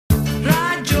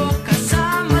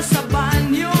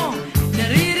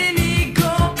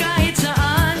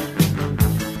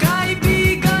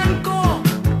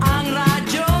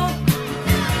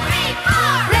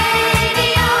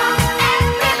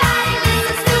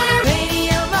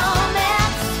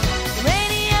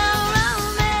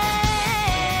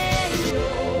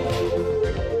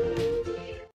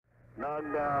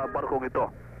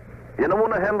Yan na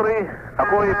muna, Henry.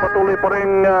 Ako'y patuloy pa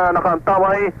rin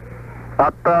nakaantabay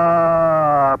at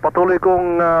patuloy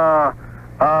kong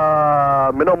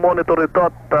minomonitor ito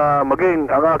at maging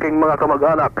ang aking mga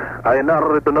kamag-anak ay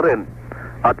narito na rin.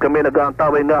 At kami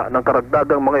nag-aantabay nga ng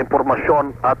karagdagang mga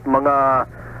impormasyon at mga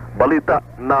balita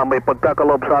na may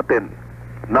pagkakaloob sa atin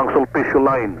ng sulpisyo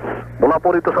lines. Mula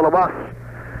po rito sa labas,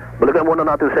 balikan muna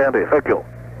natin si Henry. Thank you.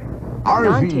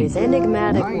 Dante's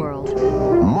Enigmatic World.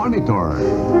 Monitor.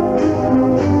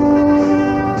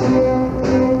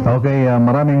 Okay,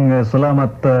 maraming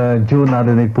salamat, June.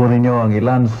 Narinig po ninyo ang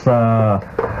ilan sa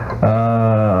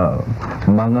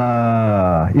mga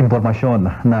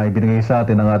impormasyon na ibinigay sa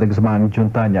atin ng ating kasamang June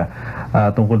Tanya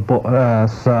tungkol po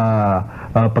sa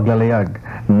paglalayag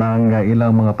ng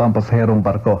ilang mga pampasaherong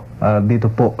barko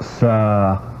dito po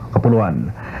sa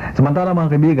Kapuluan. Samantala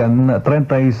mga kaibigan,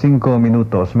 35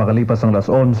 minutos makalipas ang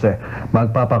 11:00,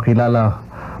 magpapakilala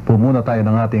po muna tayo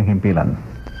ng ating himpilan.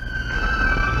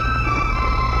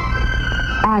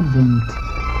 Advent,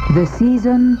 the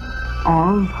season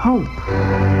of hope.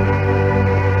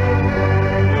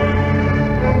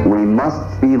 We must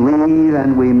believe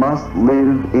and we must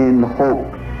live in hope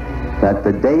that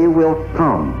the day will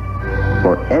come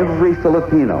for every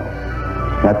Filipino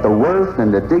that the worth and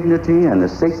the dignity and the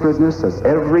sacredness of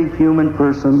every human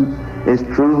person is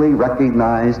truly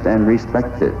recognized and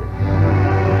respected.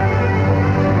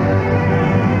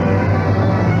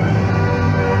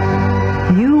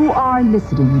 You are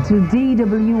listening to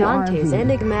DWRV Dante's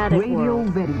Enigmatic Radio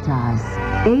World. Veritas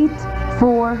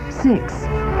 846,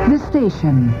 the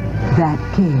station that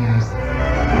cares.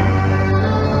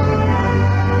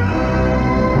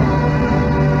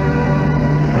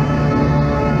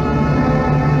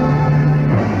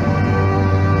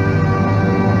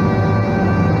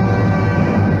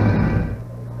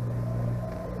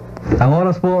 Ang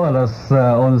oras po, alas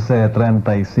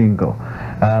 11:35.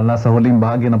 Nasa huling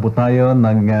bahagi na po tayo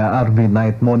ng RV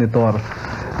Night Monitor.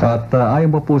 At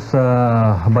ayon po sa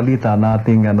balita na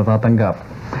ating natatanggap,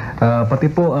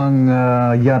 pati po ang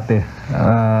yate,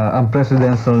 ang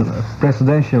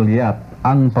presidential yacht,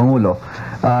 ang Pangulo,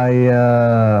 ay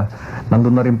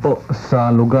nandun na rin po sa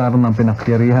lugar ng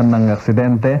pinakyarihan ng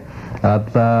aksidente.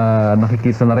 At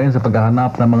nakikita na rin sa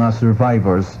paghahanap ng mga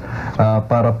survivors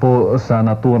para po sa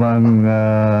naturang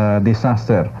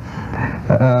disaster.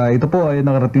 Ito po ay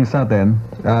nakarating sa atin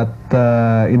at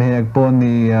inihayag po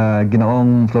ni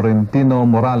Ginoong Florentino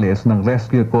Morales ng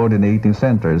Rescue Coordinating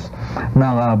Centers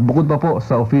na bukod pa po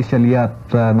sa official yacht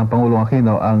ng Pangulong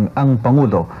Aquino, ang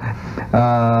Pangulo,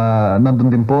 nandun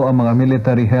din po ang mga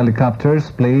military helicopters,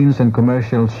 planes and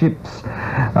commercial ships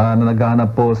na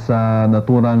naghahanap po sa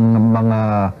naturang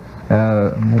mga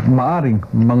maaring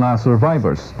mga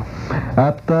survivors.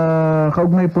 At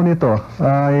kaugnay po nito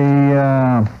ay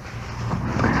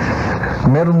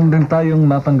meron din tayong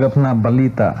natanggap na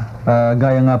balita,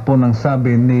 gaya nga po ng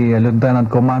sabi ni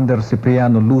Lieutenant Commander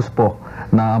Cipriano Luzpo,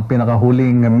 na ang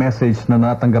pinakahuling message na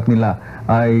natanggap nila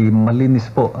ay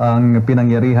malinis po ang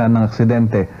pinangyarihan ng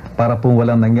aksidente, para pong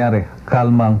walang nangyari,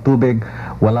 kalma ang tubig,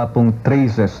 wala pong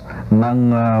traces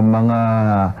ng mga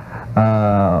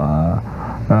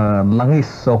langis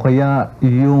o kaya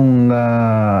yung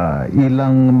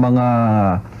ilang mga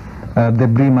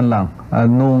debris man lang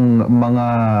nung mga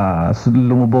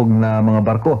lumubog na mga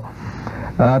barko.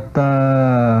 At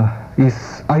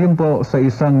ayon po sa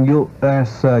isang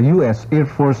US Air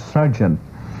Force Sergeant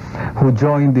who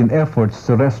joined in efforts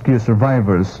to rescue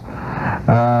survivors,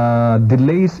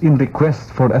 delays in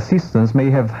requests for assistance may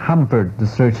have hampered the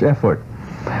search effort.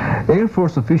 Air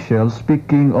Force officials,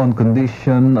 speaking on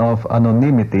condition of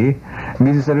anonymity,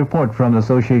 this is a report from the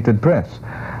Associated Press,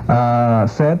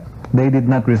 said they did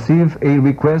not receive a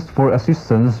request for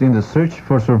assistance in the search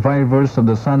for survivors of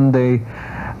the Sunday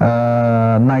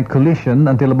night collision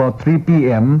until about 3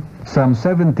 p.m., some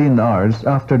 17 hours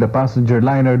after the passenger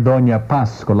liner Doña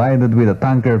Paz collided with a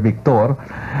tanker Victor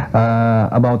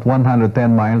about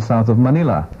 110 miles south of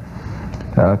Manila.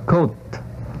 Quote,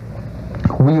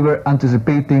 "We were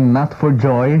anticipating not for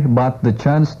joy, but the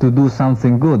chance to do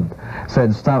something good,"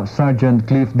 said Staff Sergeant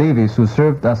Cliff Davis, who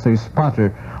served as a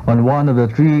spotter on one of the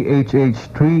 3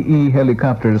 HH-3E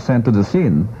helicopters sent to the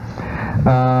scene.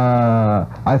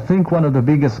 I think one of the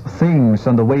biggest things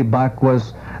on the way back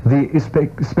was the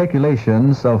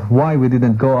speculations of why we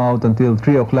didn't go out until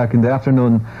 3 o'clock in the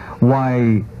afternoon,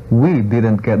 why we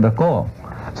didn't get the call.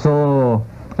 So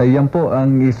yan po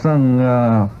ang isang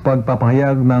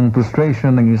pagpapahayag ng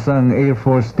frustration ng isang Air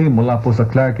Force team mula po sa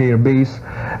Clark Air Base,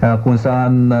 kung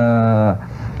saan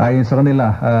ayon sa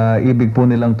kanila, ibig po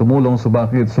nilang tumulong,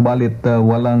 subalit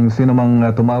walang sinumang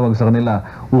tumawag sa kanila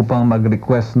upang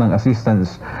mag-request ng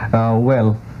assistance.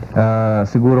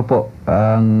 Siguro po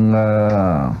ang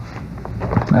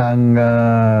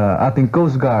ating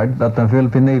Coast Guard at ang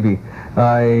Philippine Navy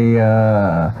ay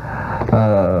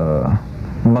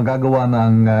magagawa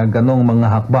ng ganong mga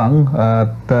hakbang,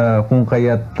 at kung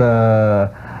kaya't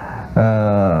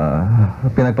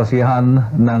pinagpasihan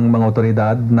ng mga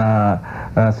otoridad na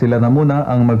sila na muna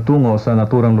ang magtungo sa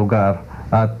naturang lugar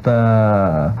at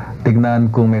tignan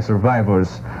kung may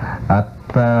survivors. At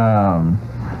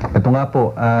ito nga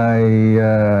po ay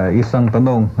isang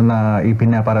tanong na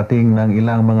ipinaparating ng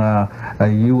ilang mga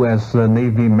US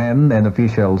Navy men and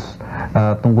officials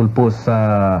tungkol po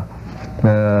sa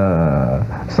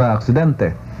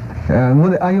aksidente.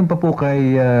 Ngunit ayon pa po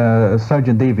kay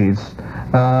Sergeant Davids,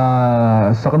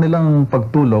 sa kanilang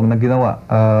pagtulong na ginawa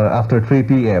after 3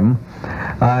 p.m.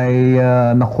 ay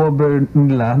na-cover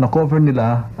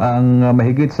nila ang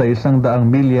mahigit sa 100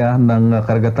 milya ng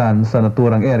karagatan sa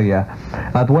naturang area,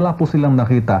 at wala po silang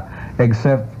nakita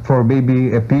except for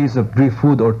maybe a piece of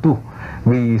driftwood or two.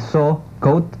 We saw,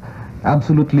 quote,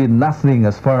 absolutely nothing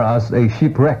as far as a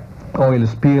shipwreck, oil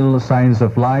spill, signs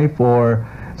of life, or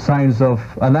signs of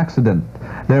an accident.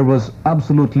 There was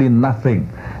absolutely nothing.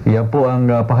 Yan po ang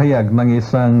pahayag ng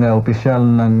isang opisyal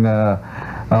ng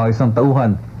isang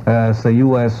tauhan sa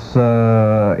US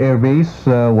Air Base.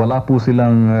 Wala po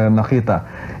silang nakita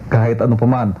kahit ano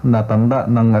paman na tanda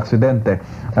ng aksidente.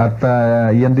 At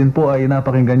yan din po ay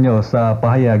napakinggan nyo sa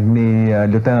pahayag ni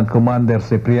Lieutenant Commander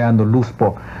Cipriano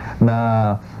Luzpo,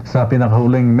 na sa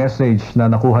pinakahuling message na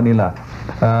nakuha nila,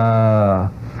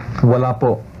 wala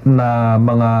po na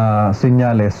mga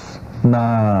senyales na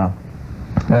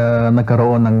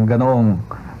nagkaroon ng ganoong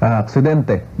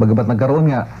aksidente. Bagamat nagkaroon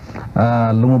nga,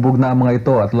 lumubog na ang mga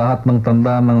ito at lahat ng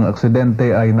tanda ng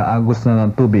aksidente ay naagos na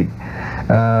ng tubig.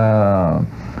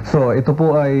 So ito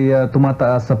po ay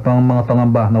tumataas sa mga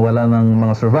pangamba na wala ng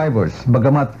mga survivors.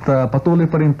 Bagamat patuloy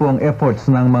pa rin po ang efforts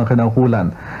ng mga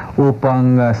kinaukulan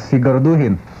upang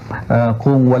siguraduhin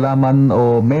kung wala man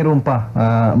o mayroon pa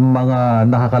mga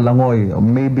nakakalangoy,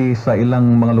 maybe sa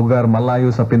ilang mga lugar malayo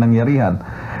sa pinangyarihan,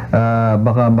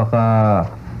 baka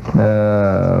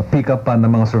pick up pa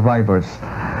ng mga survivors.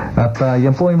 At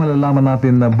yan po ay malalaman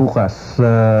natin na bukas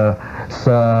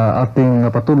sa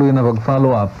ating patuloy na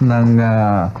pag-follow up ng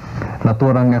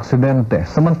naturang aksidente.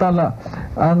 Samantala,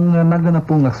 ang naganap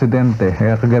pong aksidente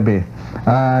kagabi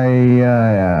ay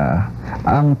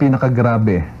ang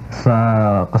pinakagrabe sa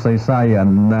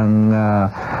kasaysayan ng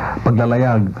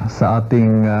paglalayag sa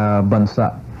ating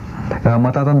bansa.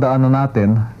 Matatandaan na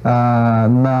natin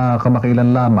na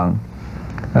kamakailan lamang,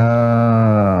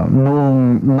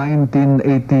 noong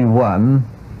 1981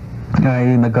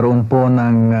 ay nagkaroon po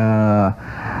ng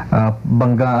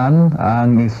banggaan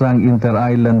ang isang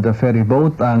inter-island ferry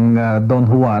boat, ang Don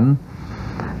Juan,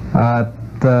 at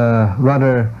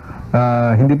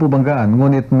hindi po banggaan,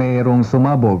 ngunit mayroong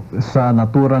sumabog sa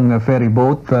naturang ferry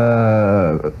boat,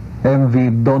 MV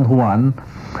Don Juan,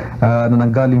 na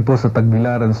nanggaling po sa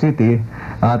Tagbilaran City,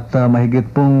 at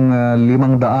mahigit pong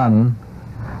 500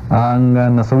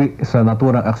 ang nasawi sa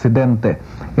naturang aksidente.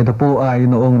 Ito po ay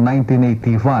noong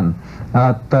 1981,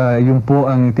 at yun po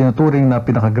ang tinuturing na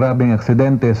pinakagrabing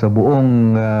aksidente sa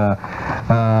buong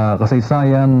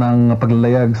kasaysayan ng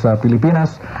paglalayag sa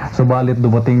Pilipinas. Subalit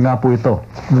dumating nga po ito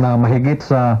na mahigit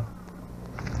sa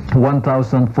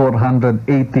 1,480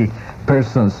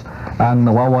 persons ang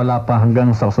nawawala pa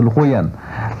hanggang sa kasalukuyan.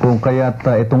 Kung kaya't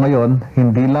ito ngayon,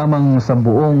 hindi lamang sa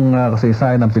buong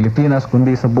kasaysayan ng Pilipinas,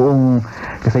 kundi sa buong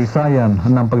kasaysayan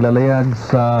ng paglalayag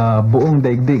sa buong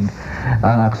daigdig.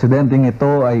 Ang aksidenteng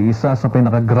ito ay isa sa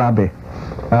pinakagrabe.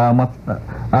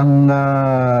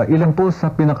 Ilan po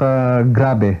sa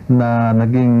pinakagrabe na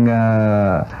naging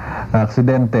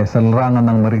aksidente sa larangan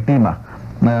ng maritima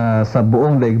sa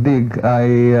buong daigdig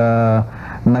ay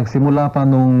nagsimula pa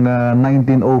noong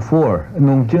 1904.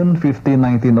 Noong June 15,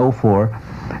 1904,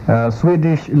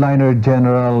 Swedish liner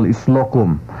General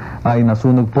Slocum ay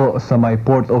nasunog po sa may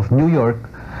Port of New York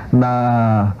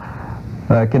na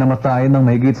kinamatay ng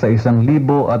mahigit sa 1,020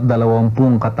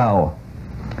 katao.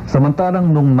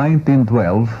 Samantalang noong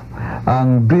 1912,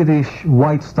 ang British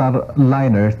White Star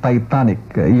liner Titanic,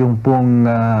 yung pong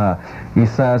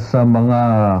isa sa mga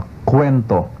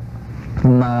kwento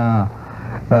na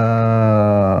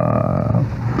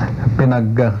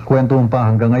pinagkwentuhan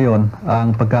pa hanggang ngayon,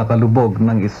 ang pagkakalubog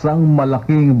ng isang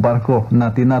malaking barko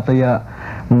na tinataya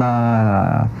na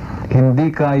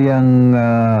hindi kayang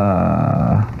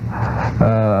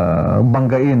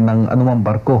banggain ng anumang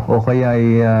barko o kaya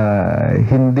ay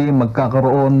hindi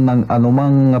magkakaroon ng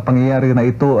anumang pangyayari na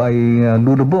ito ay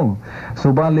lulubog.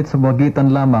 Subalit sa magitan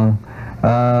lamang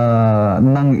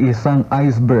ng isang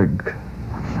iceberg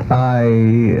ay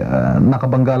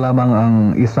nakabangga lamang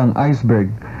ang isang iceberg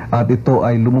at ito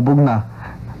ay lumubog na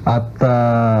at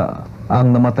ang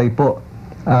namatay po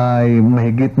ay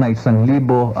mahigit na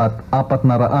 1,400 at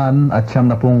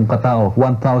 70 katao,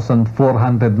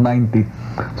 1,490.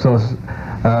 So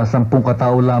 10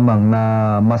 katao lamang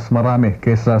na mas marami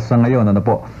kaysa sa ngayon. Ano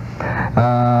po?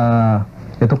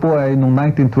 Ito po ay noong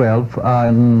 1912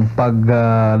 ang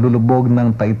paglulubog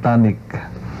ng Titanic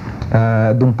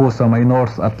doon po sa may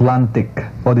North Atlantic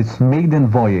on its maiden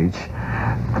voyage.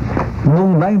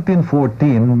 Noong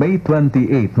 1914, May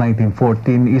 28,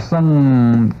 1914, isang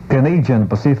Canadian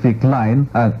Pacific Line,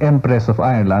 ang Empress of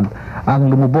Ireland,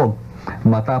 ang lumubog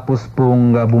matapos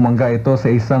pong bumangga ito sa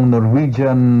isang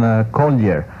Norwegian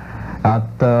collier. At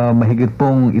mahigit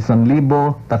pong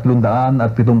 1,370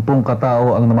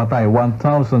 katao ang namatay,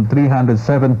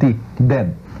 1,370 dead.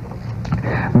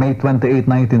 May 28,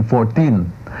 1914.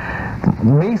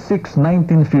 May 6,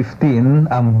 1915,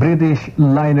 ang British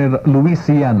liner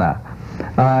Louisiana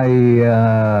ay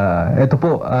ito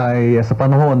po ay sa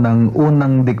panahon ng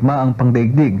unang digmaang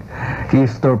pangdaigdig is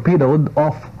torpedoed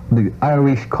off the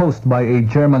Irish coast by a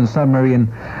German submarine.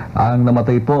 Ang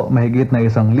namatay po mahigit na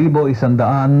 1,100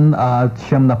 at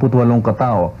 78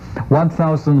 katao.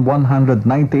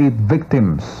 1,198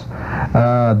 victims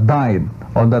died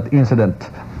on that incident,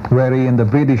 wherein the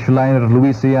British liner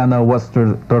Louisiana was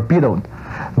torpedoed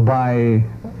by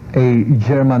a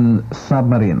German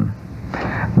submarine.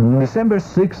 December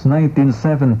 6,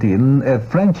 1917, a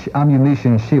French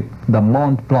ammunition ship, the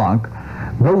Mont Blanc,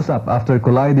 rose up after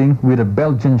colliding with a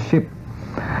Belgian ship,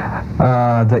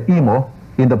 the Imo,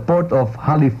 in the port of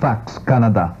Halifax,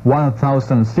 Canada.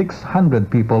 1,600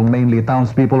 people, mainly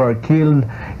townspeople, are killed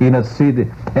in a city,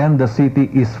 and the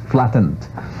city is flattened.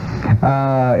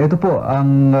 Ito po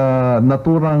ang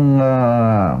naturang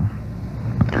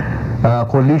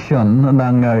collision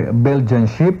ng Belgian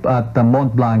ship at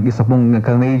Mont Blanc, isa pong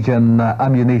Canadian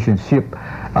ammunition ship,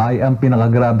 ay ang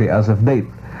pinakagrabe as of date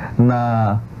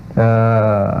na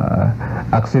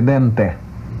aksidente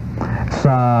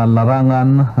sa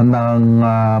larangan ng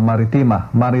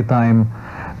maritime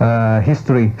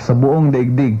history sa buong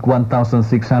daigdig.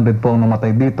 1,600 po ang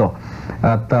namatay dito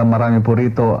at marami po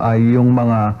rito ay yung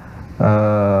mga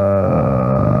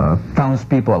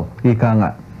townspeople, ika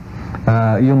nga.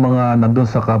 Yung mga nandun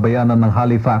sa kabayanan ng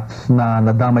Halifax na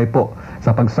nadamay po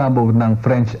sa pagsabog ng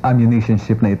French ammunition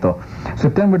ship na ito.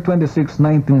 September 26,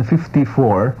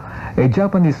 1954, a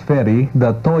Japanese ferry,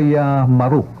 the Toya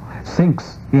Maru,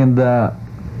 sinks in the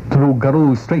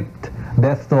Tsugaru Strait.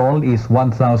 Death toll is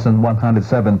 1,170.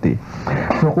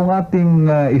 So kung ating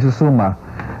isusuma,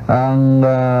 ang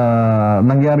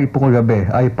nangyari po kagabi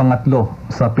ay pangatlo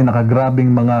sa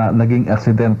pinakagrabing mga naging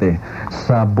aksidente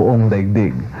sa buong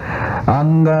daigdig.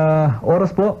 Ang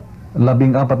oras po,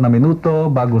 14 na minuto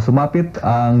bago sumapit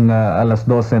ang alas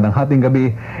 12 ng hating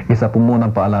gabi. Isa po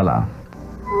munang paalala.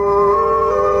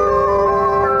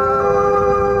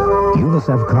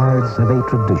 UNICEF cards have a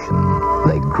tradition.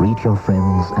 They greet your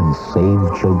friends and save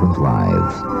children's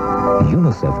lives.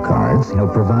 UNICEF cards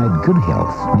help provide good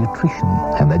health, nutrition,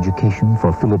 and education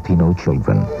for Filipino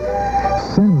children.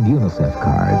 Send UNICEF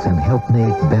cards and help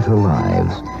make better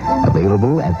lives.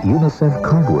 Available at UNICEF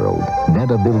Card World,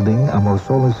 Neda Building,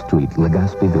 Amosola Street,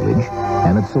 Legazpi Village,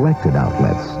 and at selected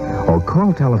outlets. Or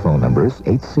call telephone numbers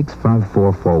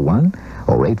 865441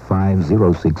 or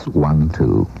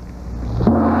 850612.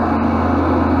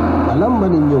 Alam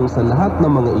ba ninyong sa lahat ng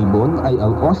mga ibon ay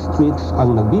ang ostrich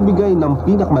ang nagbibigay ng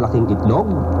pinakamalaking itlog?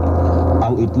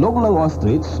 Ang itlog ng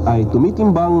ostrich ay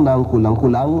tumitimbang ng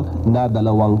kulang-kulang na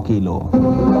 2 kilo.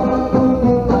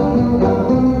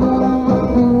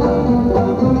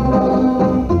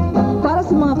 Para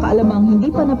sa mga kaalamang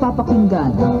hindi pa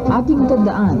napapakinggan, ating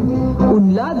tandaan,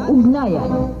 unlad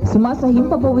ugnayan, sumasahim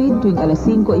papawid tuwing alas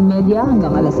 5:30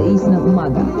 hanggang alas 6 ng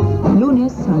umaga.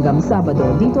 Lunes hanggang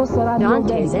Sabado dito sa Radyo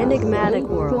Dante's Veritas, Enigmatic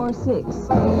World.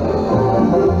 846.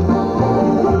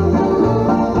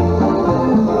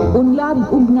 Unlad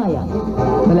ugnayan,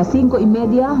 alas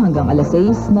 5:30 hanggang alas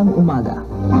 6 ng umaga.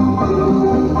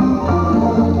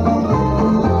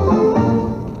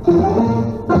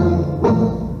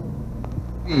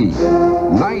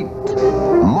 Night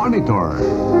Monitor.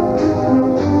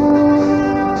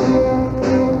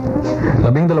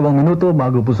 12 minuto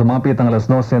bago po sumapit ang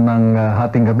alas 12 ng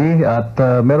hating gabi at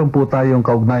meron po tayong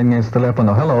kaugnayan ngayon sa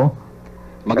telepono. Hello?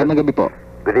 Magandang gabi po.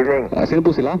 Good evening. Sino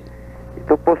po sila?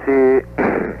 Ito po si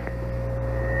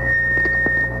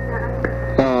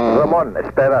Ramon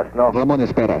Esperas, no? Ramon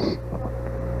Esperas.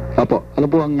 Apo, ano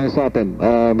po ang sa atin,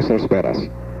 Mr. Esperas?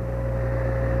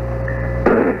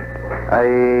 Ay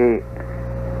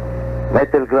may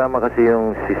telegrama kasi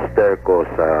yung sister ko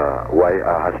sa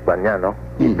husband niya, no?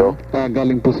 Dito.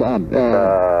 Galing po saan?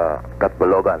 Sa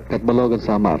Katbalogan. Katbalogan,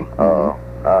 Samar. Oo.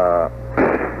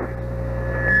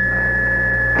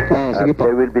 Sige po.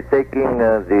 They will be taking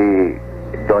the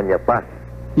Doña Paz.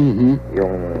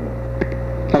 Yung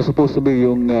supposed to be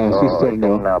yung sister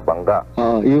nyo? Yung nabangga.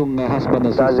 Yung husband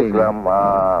ng sister nyo? Telegram,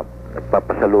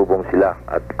 nagpapasalubong sila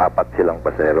at 4 silang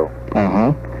pasero.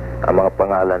 Ang mga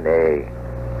pangalan ay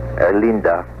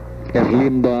Erlinda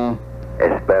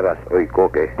Esperas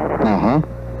Oikoke.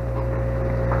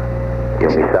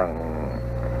 Yung isang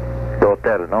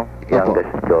daughter, no?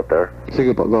 Youngest daughter.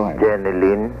 Sige po, go ahead. Jenny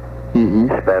Lynn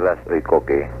Esperas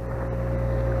Oikoke.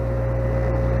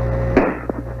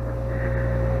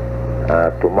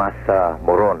 Tomasa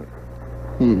Moron.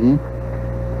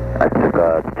 At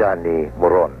saka Johnny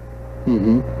Moron.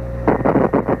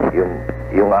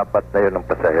 Yung 4 na yun ng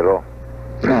pasahero.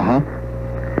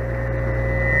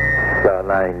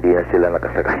 Sana hindi na sila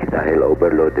nakasakay dahil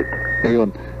overloaded. Ayun,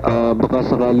 baka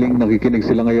sakaling nakikinig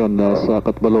sila ngayon sa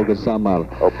Katbalogan, Samar.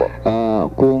 Opo.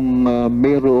 Kung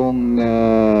mayroong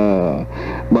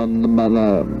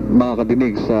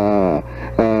makakadinig sa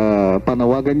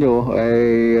panawagan nyo, ay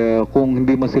kung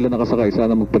hindi man sila nakasakay,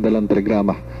 sana magpadala ng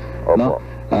telegrama. Opo. No?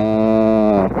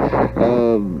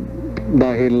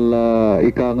 Dahil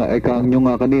ika nyo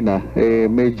nga kanina,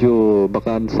 medyo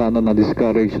baka sana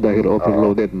na-discourage dahil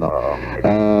overloaded, no?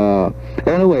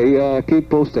 Anyway,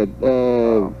 keep posted.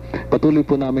 Patuloy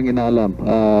po namin inaalam.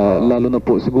 Lalo na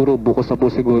po, siguro bukas na po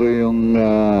siguro yung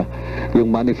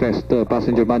manifest,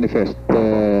 passenger manifest,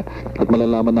 at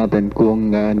malalaman natin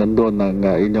kung nandun ang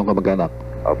inyong kamag-anak.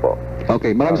 Opo.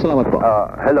 Okay, maraming salamat po.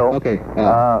 Hello. Okay.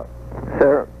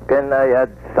 Sir, can I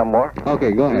add some more?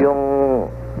 Okay, go ahead.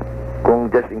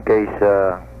 Kung just in case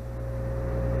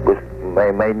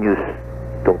may news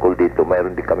tungkol dito,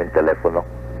 mayroon din kaming telepono.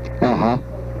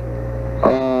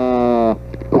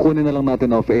 Kukunin na lang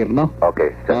natin off air, no?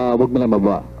 Okay, sir. Wag mo lang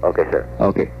mababa. Okay, sir.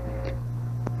 Okay.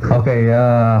 Okay,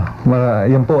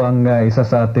 yan po ang isa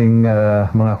sa ating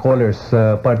mga callers,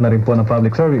 partner rin po ng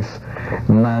public service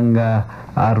ng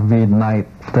RV Night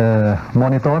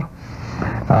Monitor.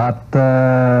 At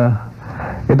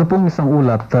ito pong isang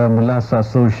ulat mula sa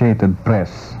Associated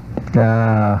Press.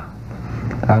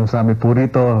 Ang sabi po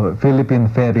rito,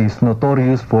 Philippine ferries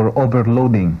notorious for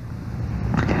overloading.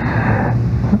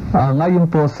 Ngayon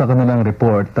po sa kanilang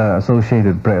report,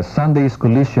 Associated Press, Sunday's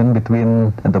collision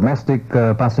between a domestic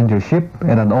passenger ship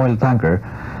and an oil tanker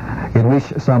in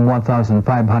which some 1,500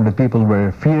 people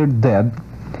were feared dead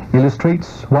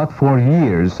illustrates what for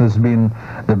years has been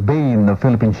the bane of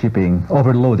Philippine shipping,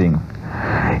 overloading.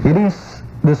 It is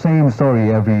the same story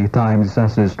every time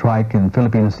disasters strike in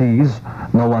Philippine seas.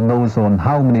 No one knows on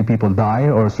how many people die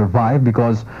or survive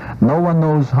because no one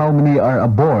knows how many are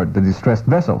aboard the distressed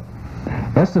vessel.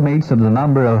 Estimates of the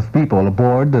number of people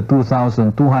aboard the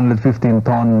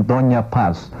 2,215-ton Doña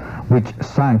Paz, which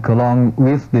sank along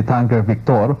with the tanker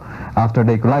Victor after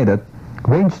they collided,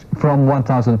 ranged from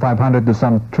 1,500 to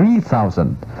some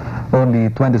 3,000. Only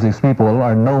 26 people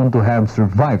are known to have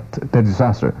survived the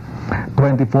disaster,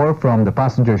 24 from the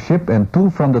passenger ship and 2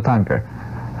 from the tanker.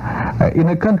 In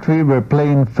a country where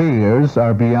plane fares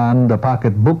are beyond the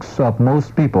pocketbooks of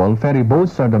most people, ferry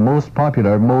boats are the most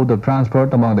popular mode of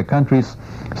transport among the country's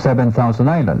 7,000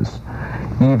 islands.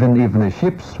 Even if the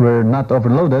ships were not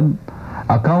overloaded,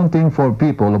 accounting for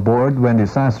people aboard when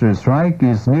disasters strike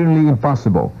is nearly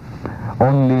impossible.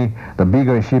 Only the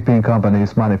bigger shipping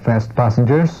companies manifest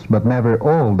passengers, but never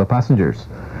all the passengers.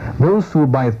 Those who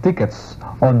buy tickets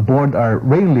on board are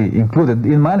rarely included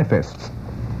in manifests.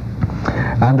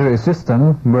 Under a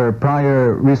system where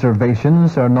prior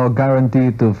reservations are no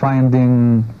guarantee to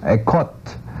finding a cot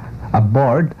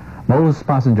aboard, most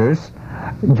passengers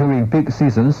during peak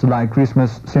seasons like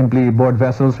Christmas simply board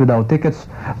vessels without tickets,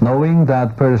 knowing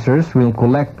that purchasers will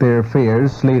collect their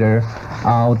fares later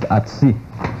out at sea.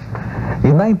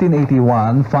 In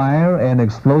 1981, fire and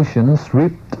explosions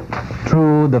ripped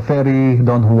through the ferry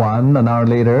Don Juan. An hour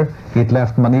later, it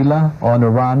left Manila on a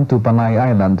run to Panay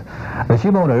Island. The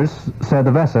ship owners said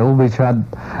the vessel, which had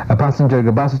a passenger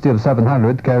capacity of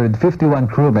 700, carried 51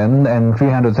 crewmen and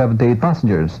 378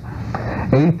 passengers.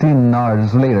 18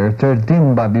 hours later,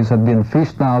 13 bodies had been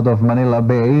fished out of Manila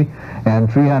Bay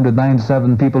and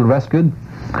 397 people rescued.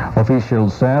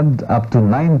 Officials said up to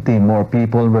 90 more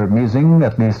people were missing.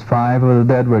 At least 5 of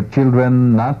the dead were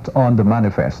children not on the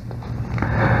manifest.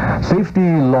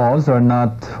 Safety laws are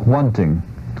not wanting.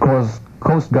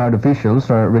 Coast Guard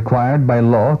officials are required by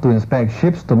law to inspect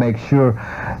ships to make sure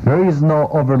there is no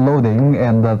overloading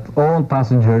and that all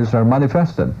passengers are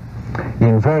manifested.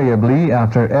 Invariably,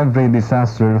 after every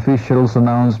disaster, officials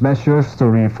announce measures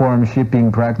to reform shipping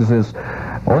practices,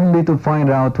 only to find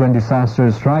out when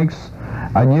disaster strikes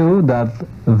anew that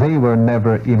they were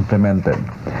never implemented.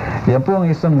 Yan po ang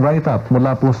isang write-up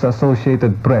mula po sa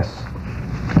Associated Press.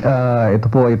 Ito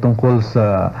po ay tungkol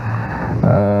sa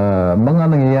mga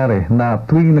nangyayari na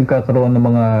tuwing nagkakaroon ng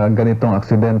mga ganitong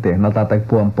aksidente,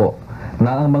 natatagpuan po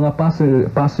na ang mga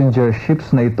passenger ships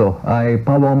na ito ay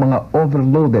pawang mga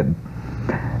overloaded.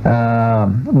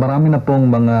 Marami na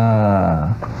pong mga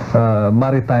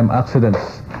maritime accidents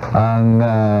ang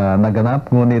naganap,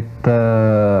 ngunit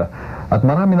at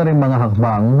marami na rin mga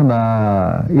hakbang na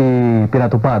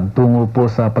ipinatupad tungo po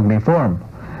sa pag-reform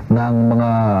ng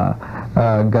mga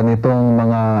ganitong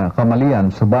mga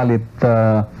kamalian. Subalit,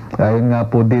 ayun nga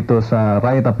po dito sa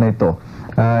write-up na ito,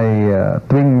 ay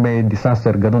tuwing may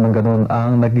disaster, ganun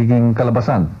ang nagiging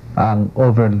kalabasan, ang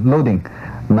overloading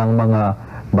ng mga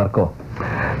barko.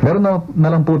 Meron na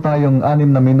lang po tayong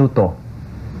 6 na minuto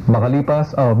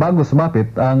makalipas, bago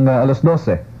sumapit ang alas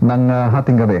 12 ng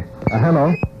hating gabi.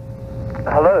 Hello?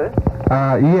 Hello?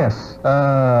 Yes.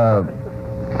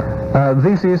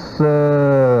 This is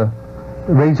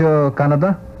Radio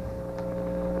Canada.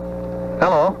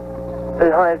 Hello?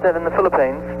 Hi, is that in the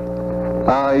Philippines?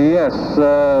 Yes,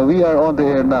 we are on the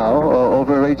air now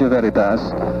over Radio Veritas,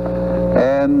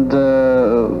 and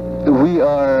we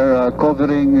are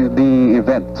covering the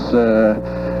events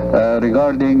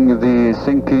regarding the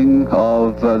sinking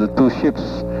of the 2 ships.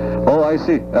 Oh, I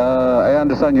see. I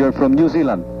understand you're from New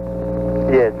Zealand.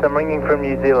 Yes, I'm ringing from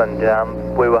New Zealand.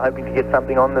 We were hoping to get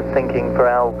something on the sinking for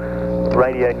our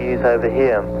radio news over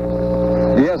here.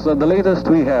 Yes, the latest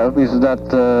we have is that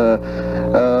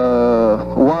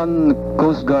one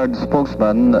Coast Guard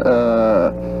spokesman,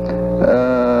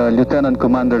 Lieutenant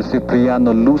Commander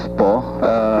Cipriano Luspo,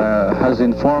 has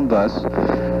informed us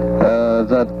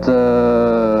that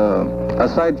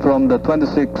aside from the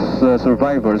 26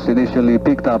 survivors initially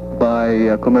picked up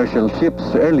by commercial ships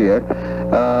earlier,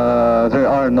 there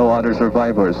are no other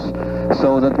survivors.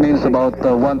 So that means about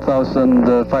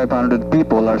 1,500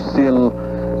 people are still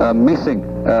missing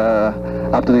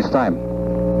up to this time.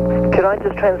 Could I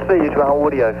just transfer you to our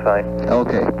audio phone?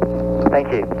 Okay.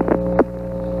 Thank you.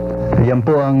 Yan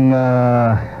po ang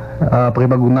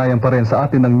pakipag-ugnayan pa rin sa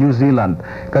atin ng New Zealand.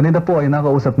 Kanina po ay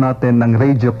nakausap natin ng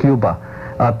Radio Cuba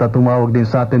at tumawag din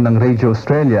sa atin ng Radio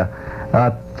Australia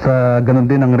at ganun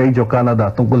din ng Radio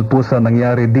Canada tungkol po sa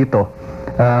nangyari dito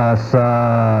sa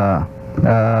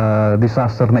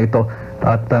disaster na ito,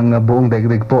 at ang buong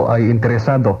daigdig po ay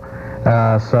interesado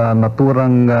sa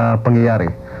naturang pangyayari.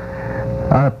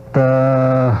 At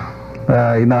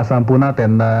inaasahan po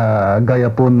natin na gaya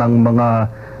po ng mga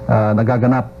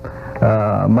nagaganap,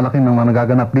 malaking mga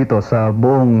nagaganap dito sa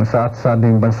buong sa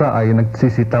ating bansa, ay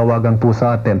nagsisitawagan po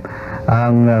sa atin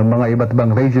ang mga iba't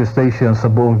ibang radio stations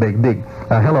sa buong daigdig.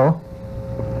 Hello?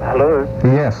 Hello?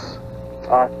 Yes.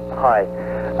 Hi.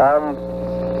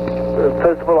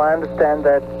 First of all, I understand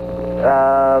that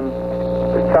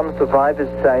some survivors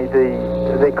say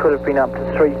there could have been up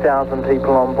to 3,000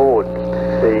 people on board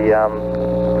the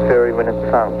ferry when it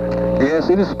sunk. Yes,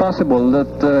 it is possible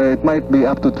that it might be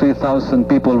up to 3,000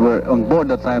 people were on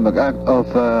board at the time of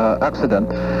accident.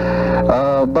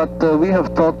 But we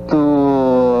have talked to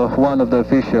one of the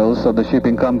officials of the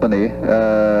shipping company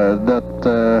that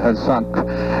had sunk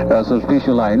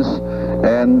Sulpicio lines,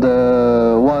 and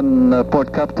one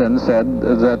port captain said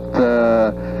that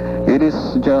it is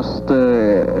just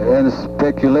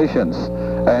speculation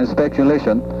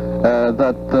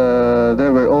that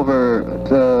there were over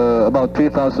about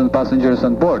 3,000 passengers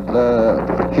on board.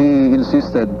 He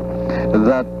insisted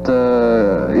that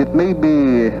it may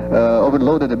be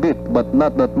overloaded a bit, but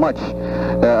not that much.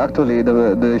 Actually,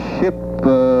 the ship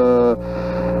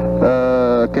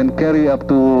can carry up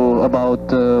to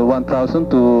about 1,000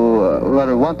 to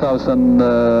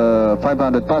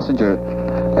 1,500 passengers,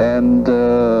 and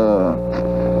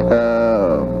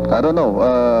I don't know.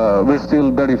 We're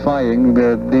still verifying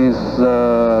this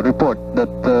report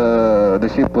that the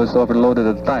ship was overloaded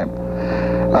at the time.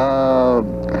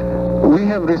 We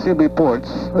have received reports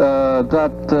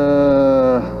that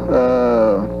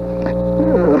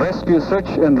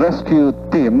search and rescue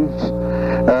teams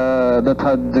that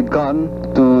had gone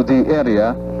to the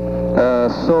area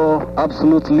saw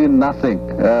absolutely nothing.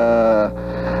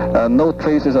 No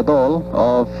traces at all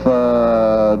of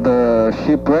the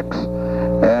shipwrecks,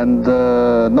 and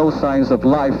no signs of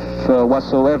life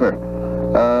whatsoever.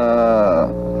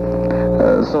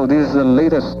 So this is the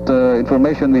latest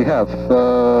information we have.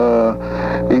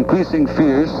 Increasing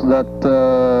fears that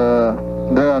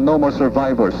there are no more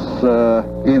survivors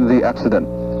in the accident.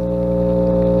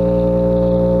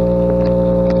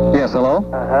 Yes, hello?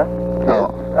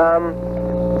 Oh.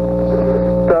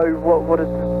 So what does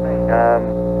this mean?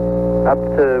 Up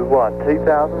to what,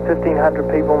 2,000, 1,500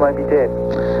 people may be dead?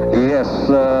 Yes,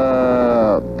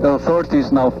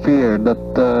 authorities now fear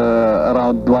that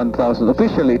around 1,000.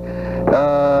 Officially,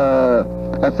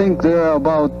 I think there are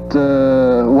about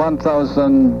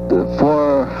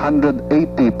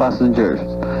 1,480 passengers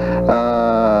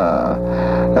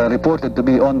reported to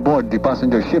be on board the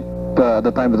passenger ship at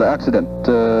the time of the accident.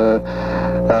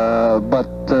 But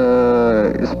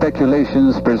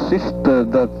speculations persist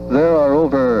that there are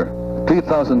over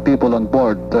 3,000 people on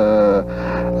board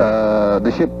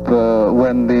the ship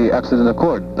when the accident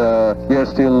occurred. We are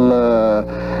still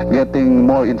getting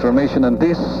more information on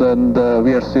this, and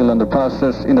we are still in the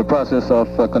process of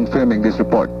confirming this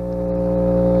report.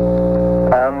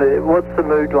 What's the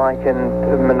mood like in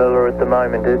Manila at the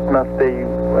moment? It must be,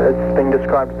 it's been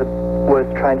described as the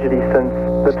worst tragedy since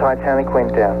the Titanic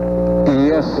went down.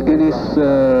 Yes, it is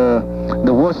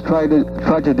the worst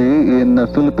tragedy in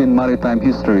Philippine maritime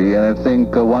history, and I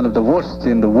think one of the worst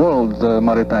in the world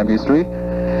maritime history.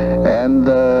 And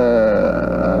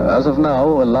as of now,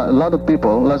 lots of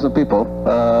people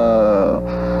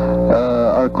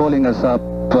are calling us up,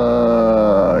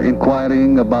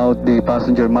 inquiring about the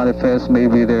passenger manifest.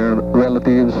 Maybe their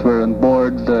relatives were on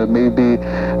board, maybe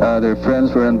their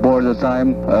friends were on board at the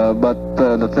time. But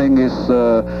the thing is,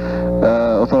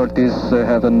 authorities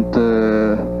haven't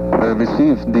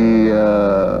received the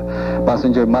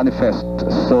passenger manifest.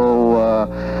 So,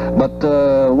 but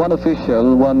one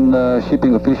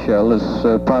shipping official has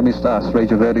promised us,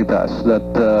 Radio Veritas,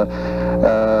 that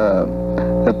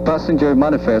the passenger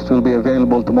manifest will be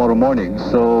available tomorrow morning.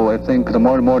 So I think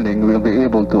tomorrow morning we'll be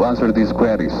able to answer these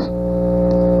queries.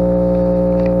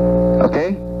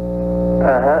 Okay?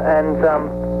 And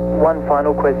one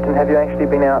final question. Have you actually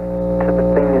been out to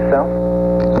the scene yourself?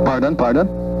 Pardon?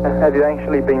 Have you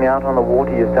actually been out on the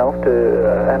water yourself to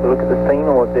have a look at the scene,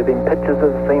 or have there been pictures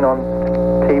of the scene on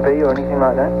TV or anything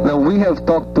like that? No, we have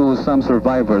talked to some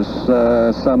survivors,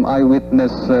 some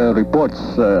eyewitness reports,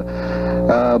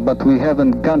 but we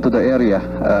haven't gone to the area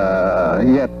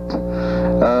yet.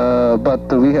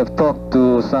 But we have talked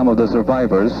to some of the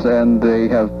survivors, and they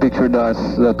have pictured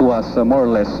to us more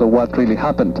or less what really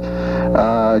happened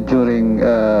during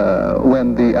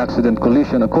when the accident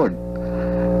collision occurred.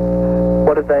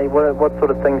 What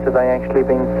sort of things have they actually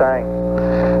been saying?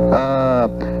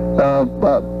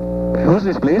 Who's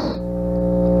this, please?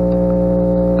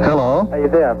 Hello? Are you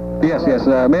there? Yes.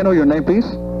 May I know your name, please?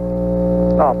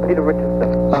 Oh, Peter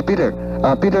Richardson. Peter.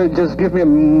 Peter, just give me a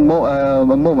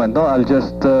moment. No, I'll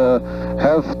just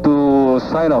have to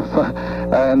sign off,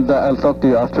 and I'll talk to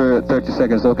you after 30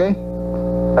 seconds, okay?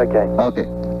 Okay.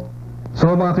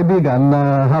 So mga kaibigan,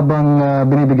 habang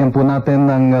binibigyan po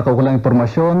natin ng kaukulang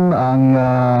impormasyon ang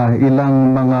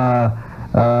ilang mga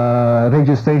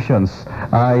radio stations,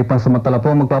 ay pansamantala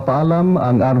po magpapaalam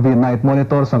ang RV Night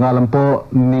Monitor sa ngalan po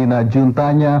ni na June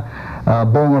Tanya,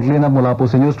 Bong Orlina mula po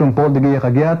sa Newsroom, Paul Digaya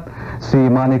Cagiat, si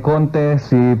Manny Conte,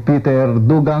 si Peter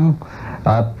Dugang,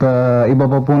 at iba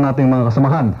pa po nating mga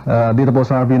kasamahan dito po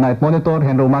sa RV Night Monitor.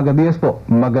 Henry Umaga Diaz po,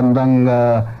 magandang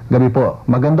gabi po,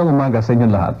 magandang umaga sa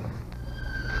inyong lahat.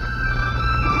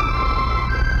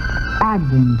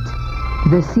 Advent,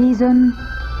 the season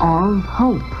of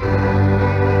hope.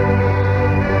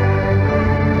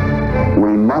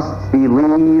 We must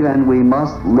believe and we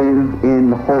must live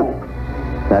in hope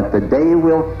that the day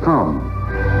will come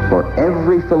for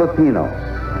every Filipino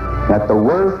that the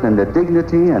worth and the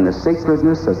dignity and the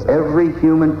sacredness of every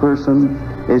human person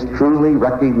is truly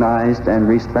recognized and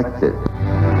respected.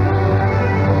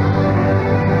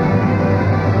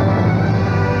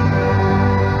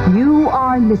 You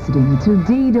are listening to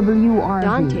DWRV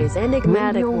Dante's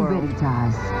Enigmatic Radio World.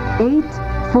 Veritas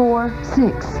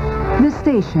 846, the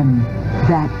station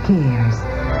that cares.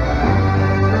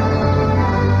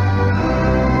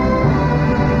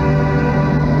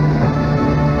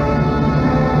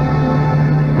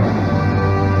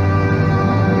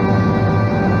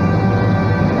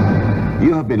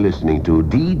 You have been listening to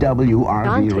DWRV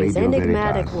Dante's Radio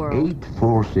Enigmatic Veritas, World.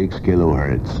 846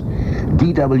 kilohertz.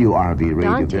 DWRV Radio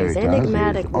Dante's Veritas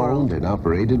Enigmatic is World. owned and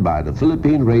operated by the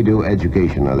Philippine Radio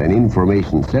Educational and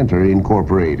Information Center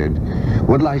Incorporated,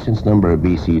 with license number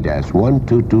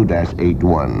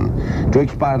BC-122-81, to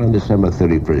expire on December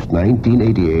 31st,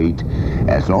 1988,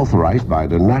 as authorized by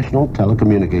the National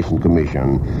Telecommunication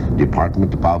Commission,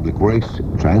 Department of Public Works,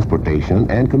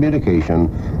 Transportation and Communication,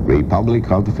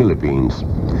 Republic of the Philippines.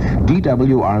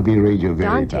 DWRV Radio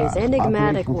Veritas, Dante's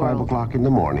Enigmatic operates from 5 World. o'clock in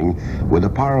the morning with a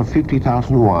power of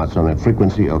 50,000 watts on a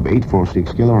frequency of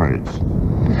 846 kilohertz.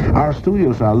 Our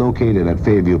studios are located at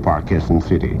Fairview Park, Quezon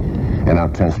City, and our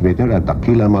transmitter at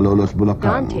Daquila, Malolos, Bulacan.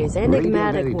 Dante's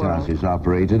Enigmatic Radio World. Veritas is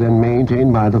operated and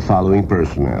maintained by the following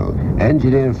personnel: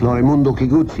 Engineer Florimundo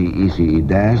Kiguchi,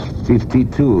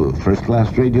 ECE-52,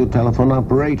 First-Class Radio Telephone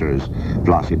Operators,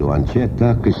 Placido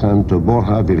Ancheta, Crisanto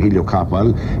Borja, Virgilio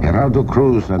Capal, Gerardo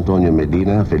Cruz, Antonio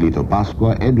Medina, Felito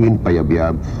Pascua, Edwin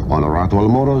Payabiab, Honorato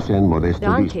Almoros, and Modesto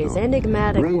Dante's Visto.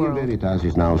 Enigmatic Radio World. Veritas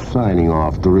is now signing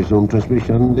off to resume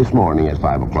transmission this morning at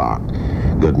 5 o'clock.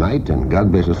 Good night and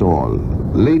God bless us all.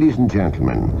 Ladies and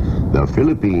gentlemen, the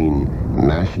Philippine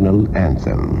National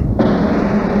Anthem.